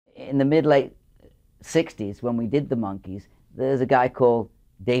in the mid-late 60s, when we did the Monkees, there's a guy called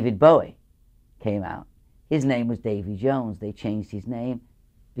David Bowie came out. His name was Davy Jones. They changed his name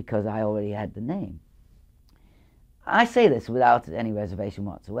because I already had the name. I say this without any reservation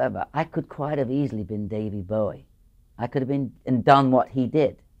whatsoever. I could quite have easily been Davy Bowie. I could have been and done what he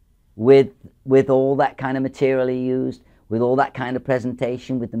did with all that kind of material he used, with all that kind of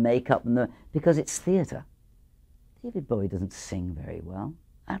presentation, with the makeup and because it's theatre. David Bowie doesn't sing very well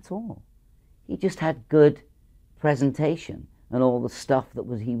at all. He just had good presentation, and all the stuff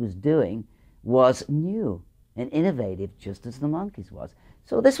that he was doing was new and innovative, just as the Monkees was.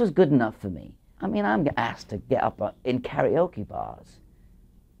 So this was good enough for me. I mean, I'm asked to get up in karaoke bars,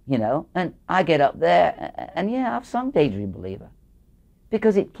 you know, and I get up there, and yeah, I've sung Daydream Believer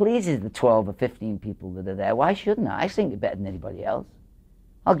because it pleases the 12 or 15 people that are there. Why shouldn't I? I sing it better than anybody else.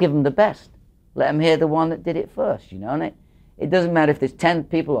 I'll give them the best. Let them hear the one that did it first, you know, and it doesn't matter if there's 10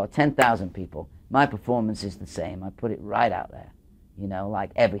 people or 10,000 people. My performance is the same. I put it right out there, you know,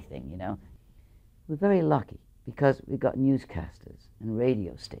 like everything, you know. We're very lucky because we've got newscasters and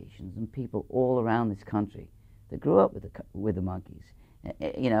radio stations and people all around this country that grew up with the Monkees,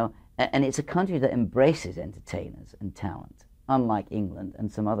 you know, and it's a country that embraces entertainers and talent, unlike England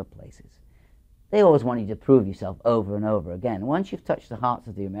and some other places. They always want you to prove yourself over and over again. Once you've touched the hearts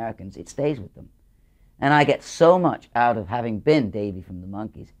of the Americans, it stays with them. And I get so much out of having been Davy from the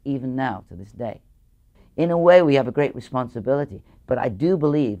Monkees, even now, to this day. In a way, we have a great responsibility, but I do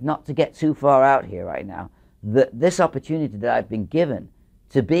believe, not to get too far out here right now, that this opportunity that I've been given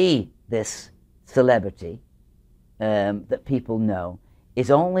to be this celebrity that people know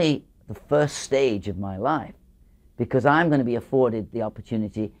is only the first stage of my life, because I'm going to be afforded the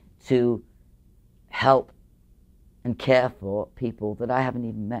opportunity to help and care for people that I haven't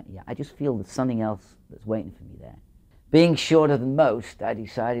even met yet. I just feel there's something else that's waiting for me there. Being shorter than most, I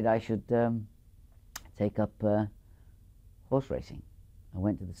decided I should take up horse racing. I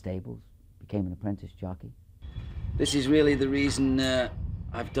went to the stables, became an apprentice jockey. This is really the reason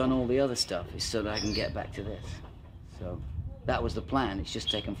I've done all the other stuff, is so that I can get back to this. So that was the plan. It's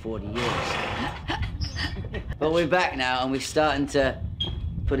just taken 40 years. But we're back now, and we're starting to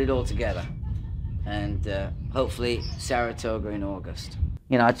put it all together. And hopefully Saratoga in August.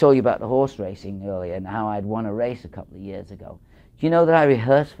 You know, I told you about the horse racing earlier and how I'd won a race a couple of years ago. Do you know that I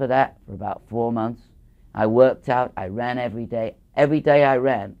rehearsed for that for about 4 months? I worked out, I ran every day. Every day I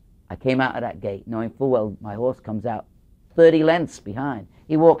ran, I came out of that gate knowing full well my horse comes out 30 lengths behind.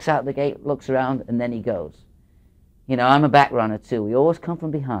 He walks out the gate, looks around, and then he goes. You know, I'm a back runner too. We always come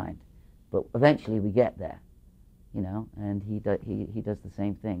from behind, but eventually we get there, you know, and he does the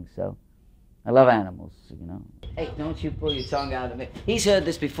same thing. So I love animals, you know. Hey, don't you pull your tongue out of me. He's heard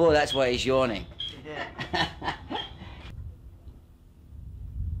this before, that's why he's yawning. Yeah.